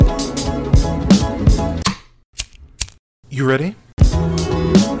You ready?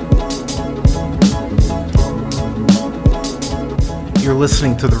 You're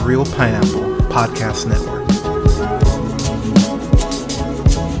listening to the Real Pineapple Podcast Network.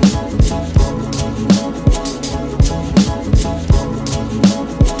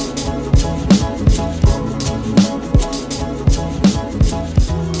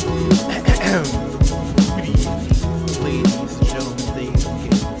 Good evening, ladies and gentlemen, ladies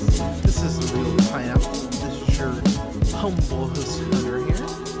and gays. This is the Real Pineapple. This is your humble host Hunter here.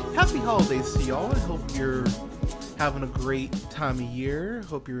 Happy holidays to y'all. I hope you're having a great time of year.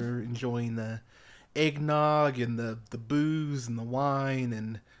 Hope you're enjoying the eggnog and the booze and the wine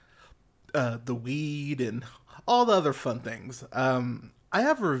and the weed and all the other fun things. I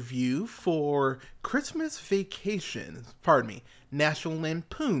have a review for Christmas Vacation, National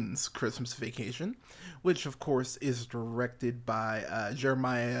Lampoon's Christmas Vacation, which of course is directed by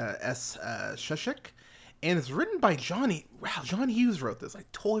Jeremiah S. Sheshik, and it's written by John Hughes wrote this. I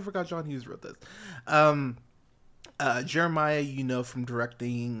totally forgot John Hughes wrote this. Jeremiah, you know from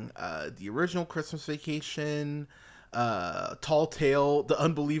directing the original Christmas Vacation, Tall Tale, The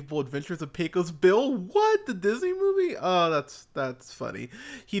Unbelievable Adventures of Pecos Bill. What? The Disney movie? Oh, that's funny.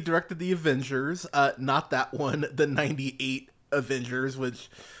 He directed The Avengers, not that one, the 98 Avengers, which,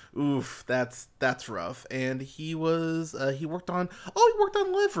 oof, that's rough. And he worked on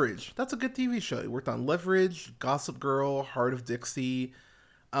Leverage. That's a good TV show. He worked on Leverage, Gossip Girl, Heart of Dixie.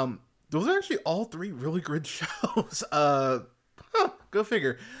 Those are actually all three really good shows. Go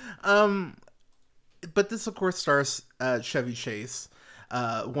figure. But this, of course, stars Chevy Chase,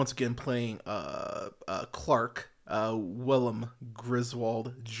 once again playing Clark, Willem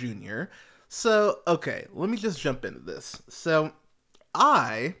Griswold Jr. So, okay, let me just jump into this. So,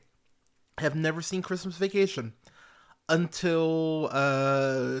 I have never seen Christmas Vacation until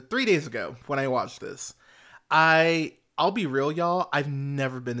 3 days ago when I watched this. I'll be real, y'all. I've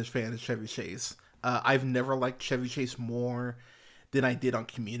never been a fan of Chevy Chase. I've never liked Chevy Chase more than I did on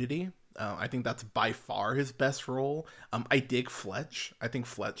Community. I think that's by far his best role. I dig Fletch. I think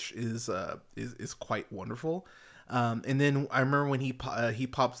Fletch is quite wonderful. And then I remember when he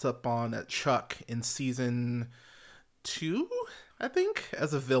pops up on Chuck in season 2, I think,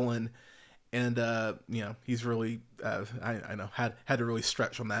 as a villain. And, he's really, I know, had to really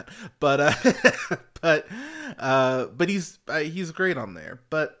stretch on that, but he's great on there.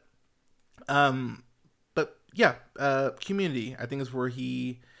 But yeah, Community, I think, is where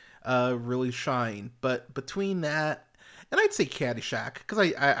he, really shined. But between that, and I'd say Caddyshack,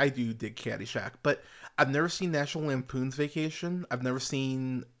 because I do dig Caddyshack, but I've never seen National Lampoon's Vacation. I've never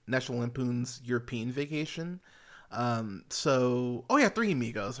seen National Lampoon's European Vacation. Three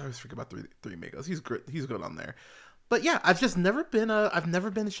Amigos. I always forget about Three Amigos. He's great. He's good on there. But yeah, I've never been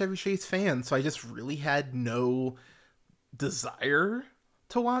a Chevy Chase fan, so I just really had no desire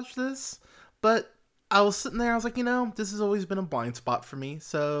to watch this. But I was sitting there, I was like, this has always been a blind spot for me,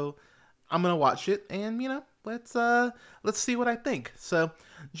 so I'm gonna watch it, and let's see what I think. So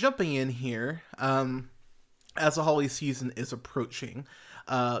jumping in here, as the holiday season is approaching,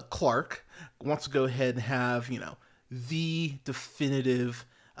 Clark wants to go ahead and have, the definitive,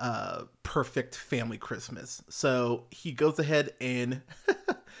 perfect family Christmas. So he goes ahead and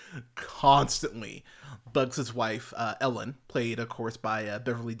constantly bugs his wife, Ellen, played, of course, by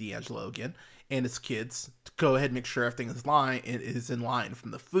Beverly D'Angelo again, and his kids, to go ahead and make sure everything is in line,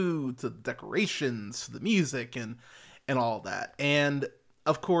 from the food to the decorations to the music and all that. And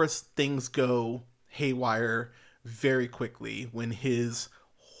of course, things go haywire very quickly when his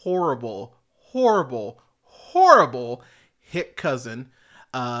horrible hit cousin,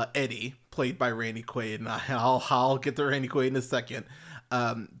 Eddie, played by Randy Quaid, and I'll get to Randy Quaid in a second.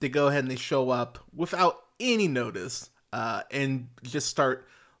 They go ahead and they show up without any notice, and just start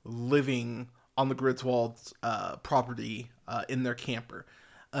living on the Griswold's property in their camper.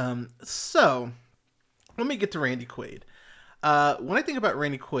 So let me get to Randy Quaid. When I think about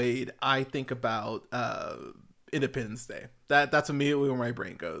Randy Quaid, I think about Independence Day. That's immediately where my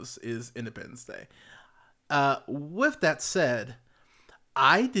brain goes, is Independence Day. With that said,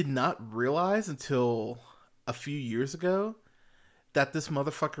 I did not realize until a few years ago that this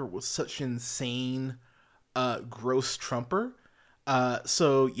motherfucker was such an insane, gross Trumper.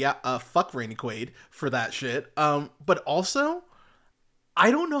 Fuck Randy Quaid for that shit. But also,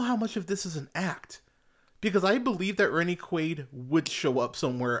 I don't know how much of this is an act, because I believe that Randy Quaid would show up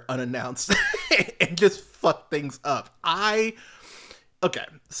somewhere unannounced and just fuck things up. Okay,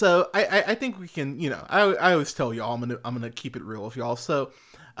 so I think we can, I always tell y'all I'm gonna keep it real with y'all. So,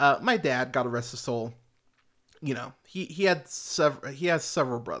 my dad, God rest his soul, he has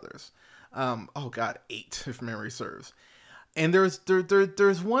several brothers. 8 if memory serves. And there's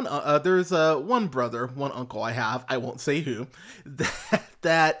one brother, one uncle I have, I won't say who,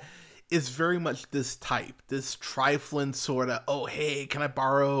 that is very much this type, this trifling sort of, oh hey, can I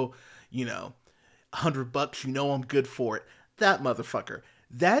borrow, you know, $100? You know I'm good for it. That motherfucker.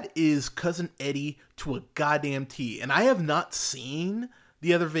 That is Cousin Eddie to a goddamn T. And I have not seen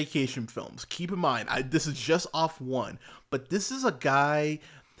the other vacation films. Keep in mind, this is just off one, but this is a guy.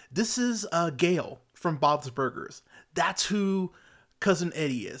 This is Gail from Bob's Burgers. That's who Cousin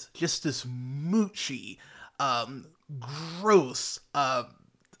Eddie is. Just this moochy, gross,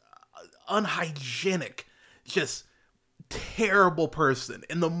 unhygienic, just terrible person.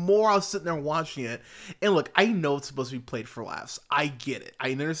 And the more I was sitting there watching it, and look, I know it's supposed to be played for laughs. I get it.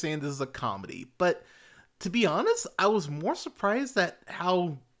 I understand this is a comedy. But to be honest, I was more surprised at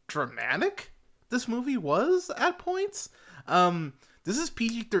how dramatic this movie was at points. This is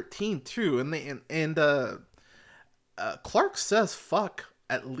PG-13 too, and Clark says fuck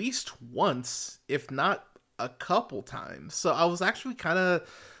at least once, if not a couple times. So I was actually kind of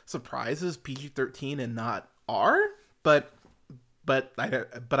surprised it's PG-13 and not R. But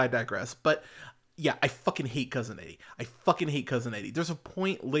I digress. But yeah, I fucking hate Cousin Eddie. I fucking hate Cousin Eddie. There's a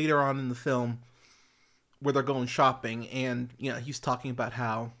point later on in the film where they're going shopping, and you know he's talking about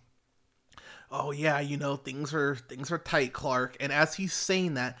how, oh yeah, you know, things are tight, Clark. And as he's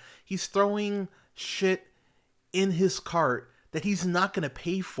saying that, he's throwing shit in his cart that he's not going to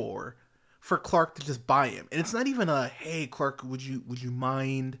pay for Clark to just buy him. And it's not even a, hey Clark, would you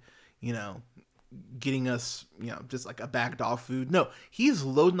mind, you know, getting us, you know, just like a bag of dog food. No, he's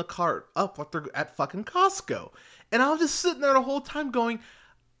loading the cart up like they're at fucking Costco. And I was just sitting there the whole time going,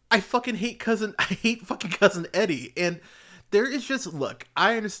 I hate fucking Cousin Eddie. And there is just, look,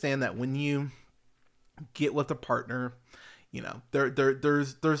 I understand that when you get with a partner, you know,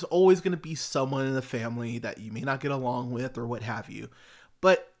 there's always going to be someone in the family that you may not get along with or what have you.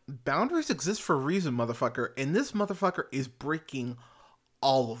 But boundaries exist for a reason, motherfucker. And this motherfucker is breaking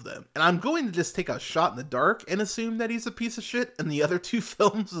all of them. And I'm going to just take a shot in the dark and assume that he's a piece of shit in the other two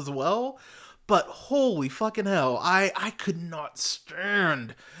films as well. But holy fucking hell, I could not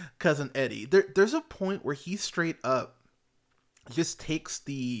stand Cousin Eddie. There's a point where he straight up just takes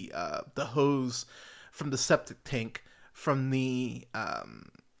the hose from the septic tank from the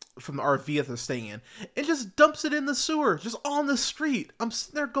RV that they're staying in and just dumps it in the sewer, just on the street. I'm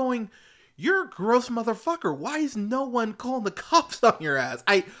sitting there going, you're a gross motherfucker. Why is no one calling the cops on your ass?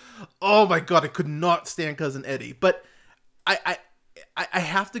 Oh my god, I could not stand Cousin Eddie. But I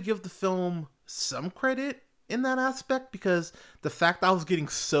have to give the film some credit in that aspect, because the fact that I was getting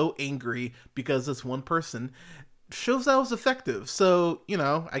so angry because this one person shows that was effective. So, you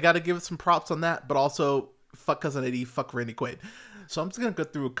know, I got to give it some props on that, but also fuck Cousin Eddie, fuck Randy Quaid. So I'm just gonna go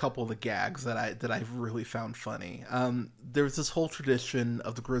through a couple of the gags that I've really found funny. There's this whole tradition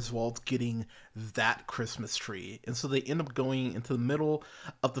of the Griswolds getting that Christmas tree, and so they end up going into the middle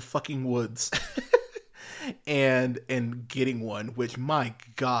of the fucking woods and getting one. Which, my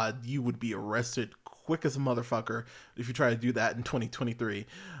God, you would be arrested quick as a motherfucker if you try to do that in 2023.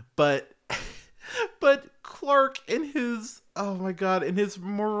 But Clark, in his, oh my God, in his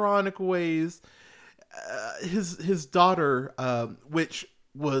moronic ways, his daughter, which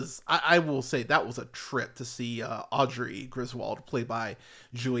was, I will say that was a trip to see Audrey Griswold, played by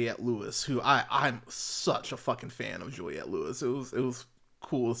Juliette Lewis, who I'm such a fucking fan of Juliette Lewis. It was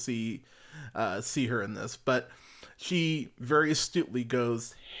cool to see her in this. But she very astutely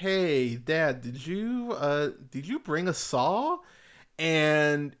goes, "Hey, Dad, did you bring a saw?"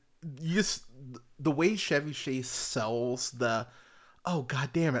 And just the way Chevy Chase sells the, oh god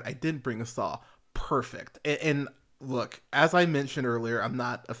damn it, I didn't bring a saw. Perfect. And look, as I mentioned earlier, I'm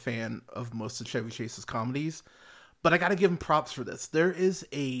not a fan of most of Chevy Chase's comedies, but I gotta give him props for this. There is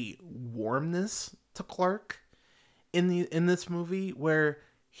a warmness to Clark in this movie where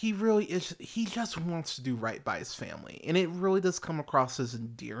he really is, he just wants to do right by his family, and it really does come across as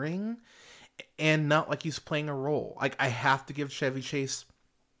endearing and not like he's playing a role. Like, I have to give Chevy Chase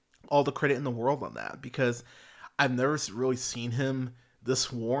all the credit in the world on that, because I've never really seen him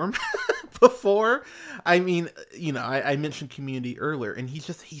this warm before. I mean, you know, I mentioned Community earlier, and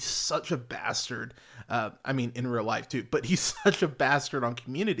he's such a bastard. I mean, in real life too, but he's such a bastard on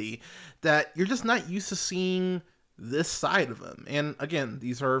Community that you're just not used to seeing this side of him. And again,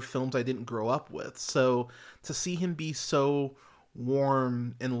 these are films I didn't grow up with, so to see him be so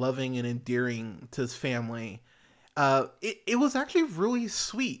warm and loving and endearing to his family, it was actually really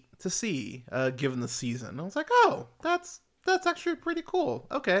sweet to see, given the season. I was like, oh, that's actually pretty cool.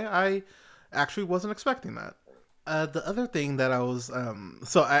 Okay, I actually wasn't expecting that. The other thing that I was,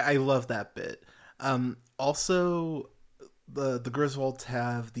 so I love that bit. Also, the Griswolds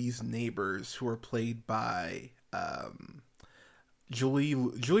have these neighbors who are played by Julia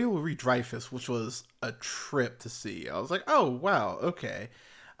Louis Dreyfus, which was a trip to see. I was like, oh wow, okay.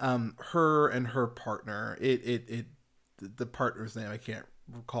 Her and her partner, the partner's name I can't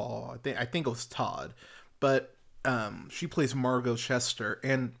recall. I think it was Todd, but she plays Margot Chester,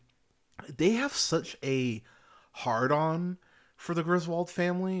 and they have such a hard on for the Griswold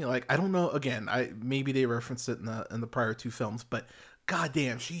family. Like, I don't know. Again, I maybe they referenced it in the prior two films, but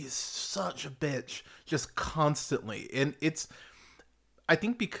goddamn, she is such a bitch, just constantly. And it's, I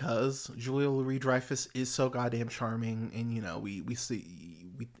think because Julia Louis Dreyfus is so goddamn charming, and we see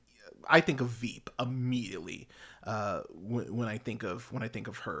we. I think of Veep immediately when I think of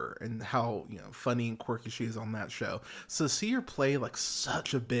her and how funny and quirky she is on that show. So to see her play like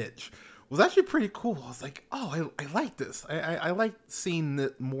such a bitch was actually pretty cool. I was like, oh, I like this. I like seeing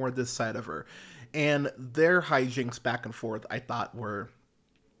more of this side of her. And their hijinks back and forth I thought were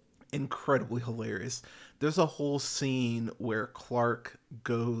incredibly hilarious. There's a whole scene where Clark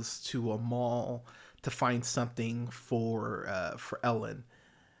goes to a mall to find something for Ellen,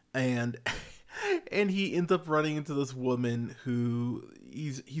 and and he ends up running into this woman who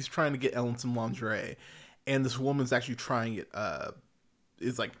he's trying to get Ellen some lingerie, and this woman's actually trying it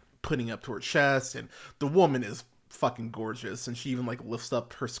is like putting up to her chest, and the woman is fucking gorgeous, and she even like lifts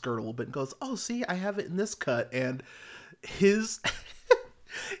up her skirt a little bit and goes, oh, see, I have it in this cut. And his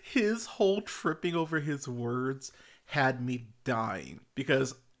his whole tripping over his words had me dying,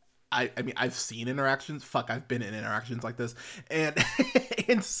 because I mean, I've seen interactions. Fuck, I've been in interactions like this, and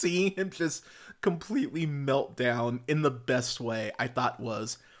and seeing him just completely melt down in the best way, I thought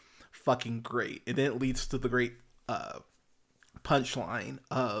was fucking great. And then it leads to the great punchline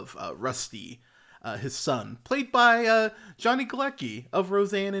of Rusty, his son, played by Johnny Galecki of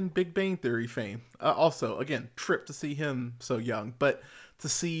Roseanne and Big Bang Theory fame. Also, again, trip to see him so young, but to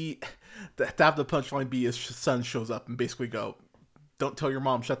see to have the punchline be his son shows up and basically go, don't tell your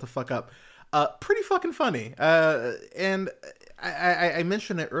mom, shut the fuck up. Pretty fucking funny. And I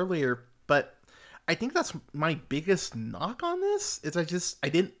mentioned it earlier, but I think that's my biggest knock on this, is I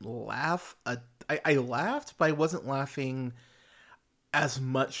didn't laugh. I laughed, but I wasn't laughing as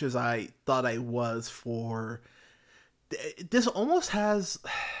much as I thought I was for... This almost has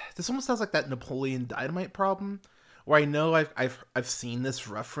like that Napoleon Dynamite problem, where I know I've seen this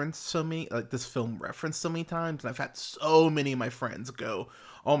reference so many, like this film referenced so many times, and I've had so many of my friends go,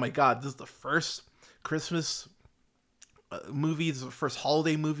 "Oh my god, this is the first Christmas movie, this is the first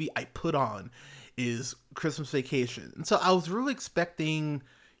holiday movie I put on is Christmas Vacation." And so I was really expecting,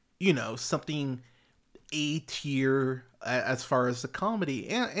 something A tier as far as the comedy,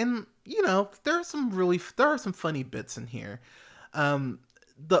 and there are some funny bits in here.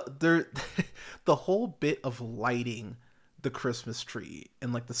 The whole bit of lighting the Christmas tree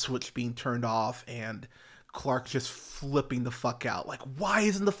and like the switch being turned off and Clark just flipping the fuck out, like, why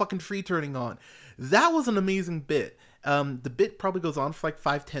isn't the fucking tree turning on? That was an amazing bit. The bit probably goes on for like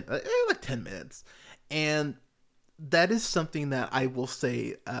 10 minutes, and that is something that I will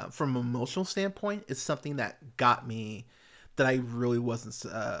say, from an emotional standpoint, is something that got me, that I really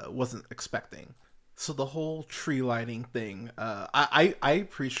wasn't expecting. So the whole tree lighting thing, I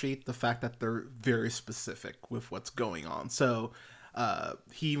appreciate the fact that they're very specific with what's going on. So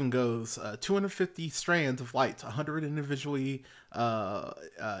he even goes 250 strands of lights, 100 individual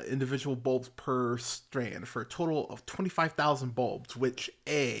bulbs per strand, for a total of 25,000 bulbs. Which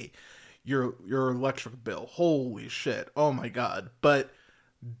your electric bill, holy shit, oh my god. But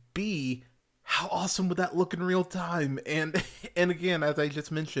B, how awesome would that look in real time? And again, as I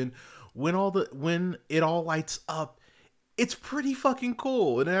just mentioned, when it all lights up, it's pretty fucking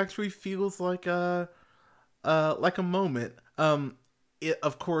cool, and it actually feels like a moment.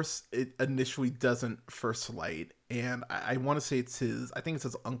 Of course, it initially doesn't first light, and I want to say I think it's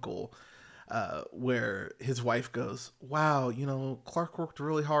his uncle, where his wife goes, "Wow, Clark worked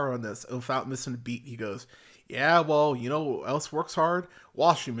really hard on this." And without missing a beat, he goes, "Yeah, well, who else works hard?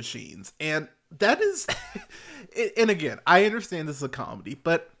 Washing machines." And that is, and again, I understand this is a comedy,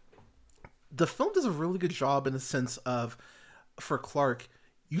 but the film does a really good job in the sense of, for Clark,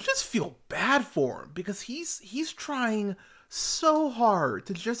 you just feel bad for him, because he's trying so hard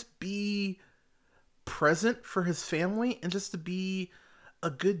to just be present for his family and just to be a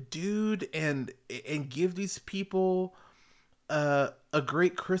good dude and give these people a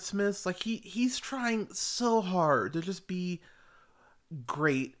great Christmas. Like he's trying so hard to just be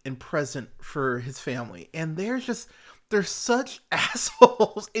great and present for his family, and they're such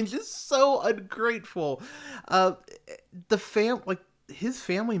assholes and just so ungrateful. The his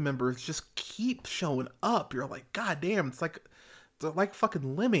family members just keep showing up. You're like, God damn, it's like they're like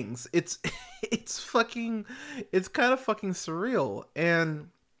fucking lemmings. It's it's kind of fucking surreal. And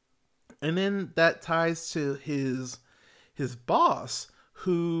then that ties to his boss,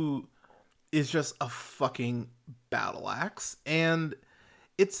 who is just a fucking battle axe. And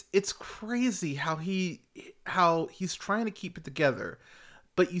it's crazy how he's trying to keep it together,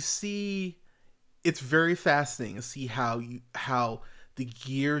 but you see, it's very fascinating to see how the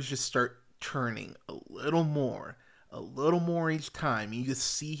gears just start turning a little more each time. You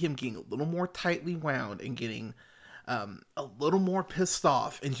just see him getting a little more tightly wound and getting a little more pissed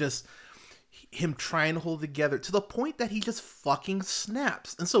off, and just him trying to hold it together to the point that he just fucking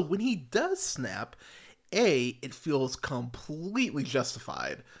snaps. And so when he does snap, it feels completely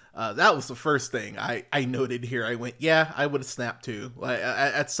justified. That was the first thing I noted here. I went, yeah, I would have snapped too. Like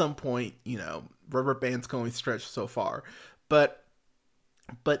at some point, rubber bands can only stretch so far. But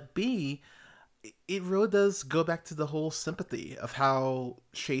B, it really does go back to the whole sympathy of how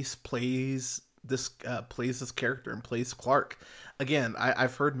Chase plays this character and plays Clark. Again,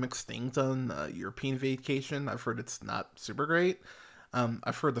 I've heard mixed things on European Vacation. I've heard it's not super great.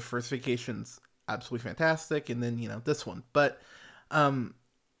 I've heard the first Vacation's absolutely fantastic, and then this one. But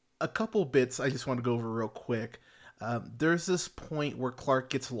a couple bits I just want to go over real quick. There's this point where Clark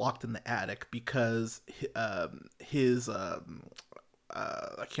gets locked in the attic because his I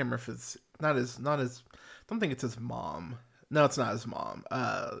can't remember if it's not his I don't think it's his mom. No, it's not his mom.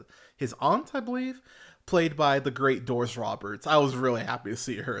 His aunt, I believe, played by the great Doris Roberts. I was really happy to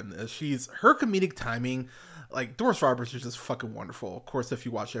see her in this. Her comedic timing, like Doris Roberts is just fucking wonderful. Of course, if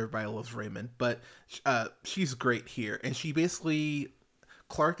you watch Everybody Loves Raymond, but she's great here. And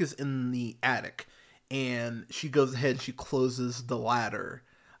Clark is in the attic, and she goes ahead and she closes the ladder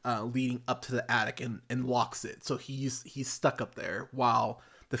leading up to the attic and locks it. So he's stuck up there while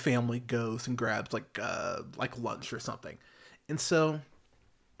the family goes and grabs like lunch or something. And so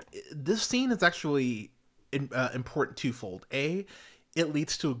this scene is actually important twofold. A, it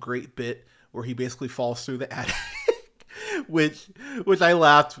leads to a great bit where he basically falls through the attic, which I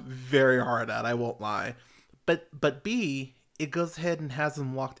laughed very hard at, I won't lie. But B, it goes ahead and has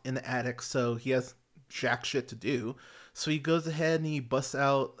him locked in the attic, so he has jack shit to do. So he goes ahead and he busts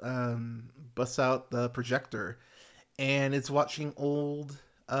out the projector, and it's watching old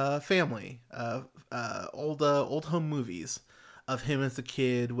old home movies of him as a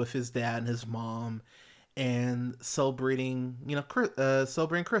kid with his dad and his mom, and celebrating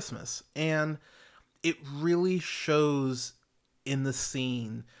Christmas. And it really shows in the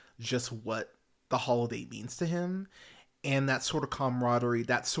scene just what the holiday means to him, and that sort of camaraderie,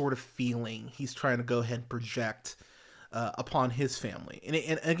 that sort of feeling he's trying to go ahead and project upon his family.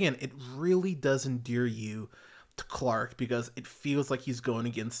 And again, it really does endear you to Clark, because it feels like he's going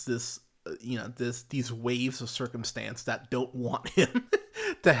against these waves of circumstance that don't want him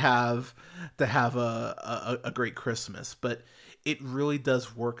to have a great Christmas. But it really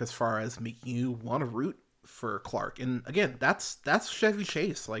does work as far as making you want to root for Clark. And again, that's Chevy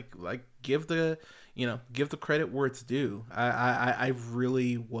Chase. Like give the credit where it's due. I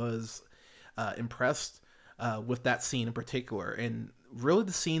really was impressed with that scene in particular, and really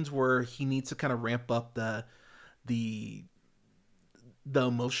the scenes where he needs to kind of ramp up the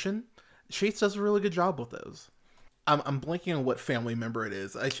emotion. Chase does a really good job with those. I'm blanking on what family member it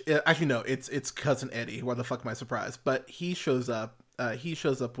is. Actually, no, it's cousin Eddie. Why the fuck am I surprised? But he shows up. He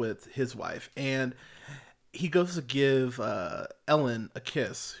shows up with his wife, and he goes to give Ellen a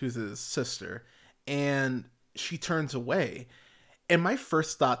kiss, who's his sister, and she turns away. And my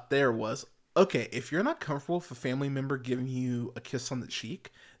first thought there was, okay, if you're not comfortable with a family member giving you a kiss on the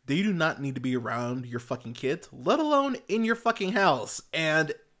cheek, they do not need to be around your fucking kids, let alone in your fucking house.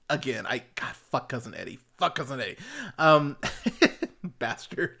 And again, fuck cousin Eddie. Fuck cousin Eddie.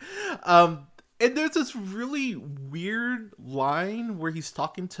 Bastard. And there's this really weird line where he's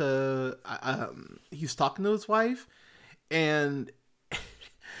talking to his wife, and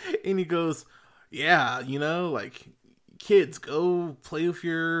he goes, yeah, like, kids, go play with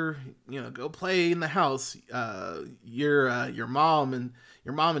go play in the house. Your mom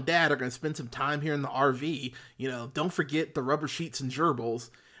and dad are going to spend some time here in the RV. Don't forget the rubber sheets and gerbils.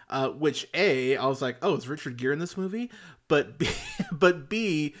 Which I was like, oh, is Richard Gere in this movie? But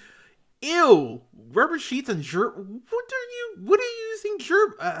B, ew, rubber sheets and what are you using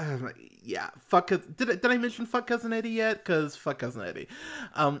yeah, fuck. Did I mention fuck cousin Eddie yet? Because fuck cousin Eddie.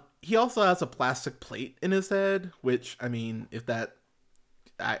 He also has a plastic plate in his head, which, I mean, if that,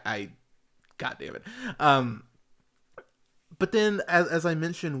 I god damn it. But then, as I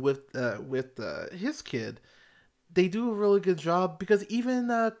mentioned with his kid, they do a really good job, because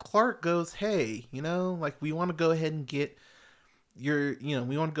even Clark goes, hey, like, we want to go ahead and get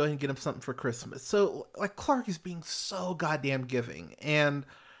we want to go ahead and get him something for Christmas. So, like, Clark is being so goddamn giving, and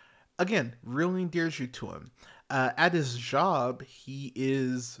again, really endears you to him. At his job, he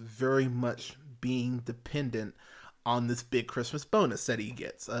is very much being dependent on this big Christmas bonus that he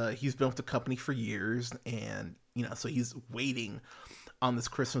gets. He's been with the company for years, and so he's waiting on this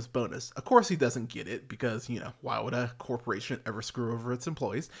Christmas bonus. Of course, he doesn't get it because why would a corporation ever screw over its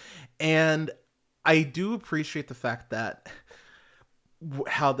employees? And I do appreciate the fact that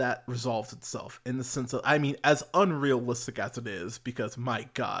how that resolves itself, in the sense of, I mean, as unrealistic as it is, because my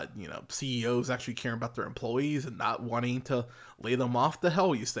God, CEOs actually caring about their employees and not wanting to lay them off, the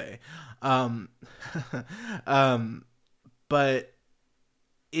hell you say. But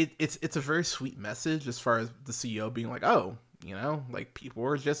it's a very sweet message, as far as the CEO being like, oh, like, people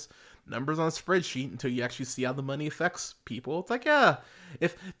are just numbers on a spreadsheet until you actually see how the money affects people. It's like, yeah,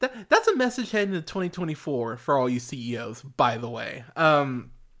 if that's a message heading into 2024 for all you CEOs, by the way.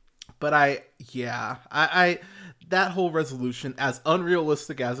 But I that whole resolution, as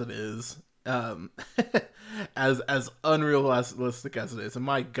unrealistic as it is, as unrealistic as it is, and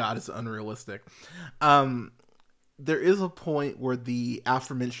my God, it's unrealistic. There is a point where the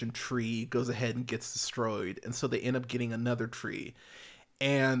aforementioned tree goes ahead and gets destroyed, and so they end up getting another tree.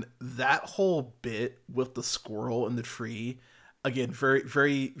 And that whole bit with the squirrel in the tree, again, very,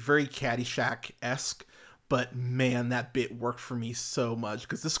 very, very Caddyshack-esque, but man, that bit worked for me so much,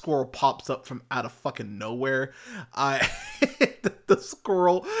 because the squirrel pops up from out of fucking nowhere. The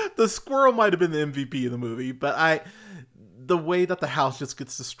squirrel might have been the MVP of the movie, but the way that the house just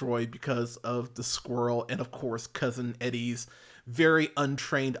gets destroyed because of the squirrel, and of course Cousin Eddie's very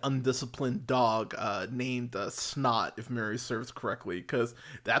untrained, undisciplined dog named Snot, if memory serves correctly, because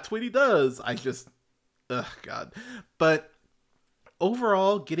that's what he does. God. But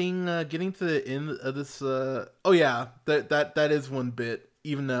overall, getting to the end of this, that is one bit.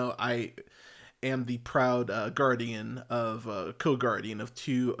 Even though I am the proud co-guardian of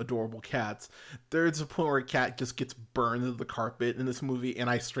two adorable cats, there's a point where a cat just gets burned into the carpet in this movie,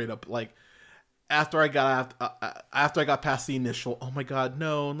 and I straight up, like, after I got past the initial, oh my God,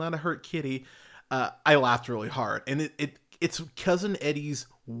 no, not a hurt kitty, I laughed really hard. And it's Cousin Eddie's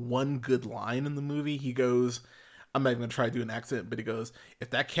one good line in the movie. He goes, I'm not going to try to do an accent, but he goes,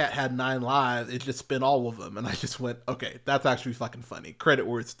 if that cat had 9 lives, it'd just spin all of them. And I just went, okay, that's actually fucking funny. Credit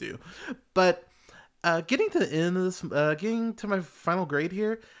where it's due. But getting to the end of this, getting to my final grade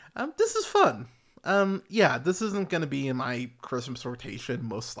here, this is fun. This isn't going to be in my Christmas rotation,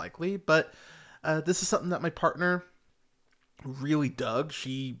 most likely, but this is something that my partner really dug.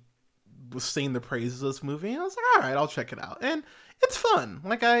 She was singing the praises of this movie, and I was like, all right, I'll check it out. And it's fun.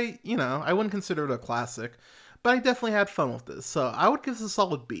 Like, I wouldn't consider it a classic, but I definitely had fun with this. So I would give this a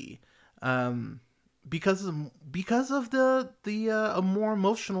solid B. Because of the more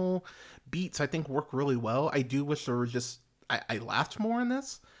emotional beats, I think work really well. I do wish there were I laughed more in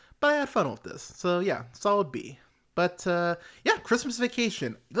this, but I had fun with this. So yeah, solid B. But Christmas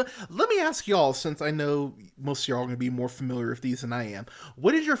Vacation. Let me ask y'all, since I know most of y'all are going to be more familiar with these than I am.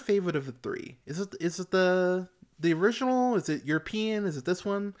 What is your favorite of the three? Is it the original? Is it European? Is it this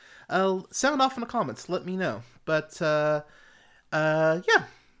one? Sound off in the comments. Let me know. But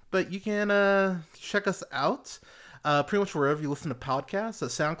but you can check us out pretty much wherever you listen to podcasts.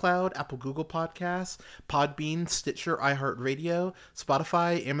 SoundCloud, Apple, Google Podcasts, Podbean, Stitcher, iHeartRadio,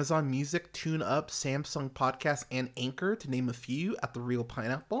 Spotify, Amazon Music, TuneUp, Samsung Podcasts, and Anchor, to name a few, at The Real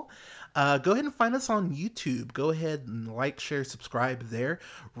Pineapple. Go ahead and find us on YouTube. Go ahead and like, share, subscribe there.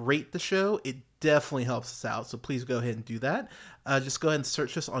 Rate the show. It definitely helps us out, so please go ahead and do that. Just go ahead and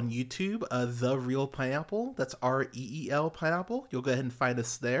search us on YouTube, The Real Pineapple. That's REEL Pineapple. You'll go ahead and find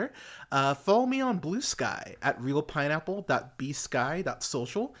us there. Follow me on Blue Sky at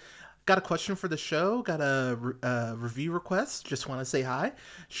realpineapple.bsky.social. Got a question for the show? Got a review request? Just want to say hi?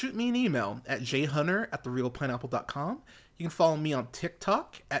 Shoot me an email at jhunter@therealpineapple.com. You can follow me on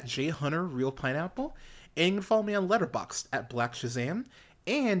TikTok at jhunterrealpineapple. And you can follow me on Letterboxd at Black Shazam.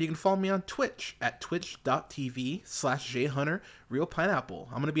 And you can follow me on Twitch at twitch.tv/jhunterrealpineapple.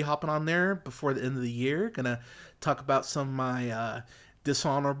 I'm going to be hopping on there before the end of the year. Going to talk about some of my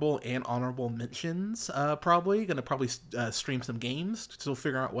dishonorable and honorable mentions, probably. Going to stream some games. Still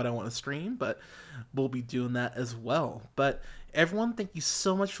figuring out what I want to stream, but we'll be doing that as well. But everyone, thank you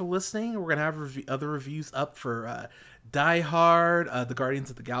so much for listening. We're going to have other reviews up for Die Hard, the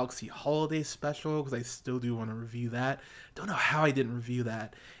Guardians of the Galaxy Holiday Special, because I still do want to review that. Don't know how I didn't review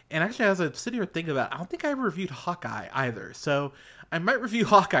that. And actually, as I sit here thinking about it, I don't think I ever reviewed Hawkeye either. So I might review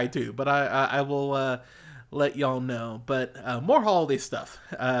Hawkeye too, but I will let y'all know. But more holiday stuff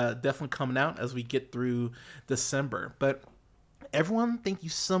definitely coming out as we get through December. But everyone, thank you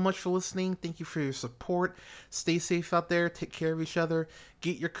so much for listening. Thank you for your support. Stay safe out there. Take care of each other.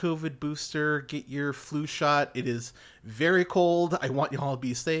 Get your COVID booster. Get your flu shot. It is very cold. I want y'all to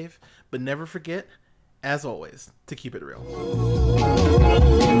be safe. But never forget, as always, to keep it real.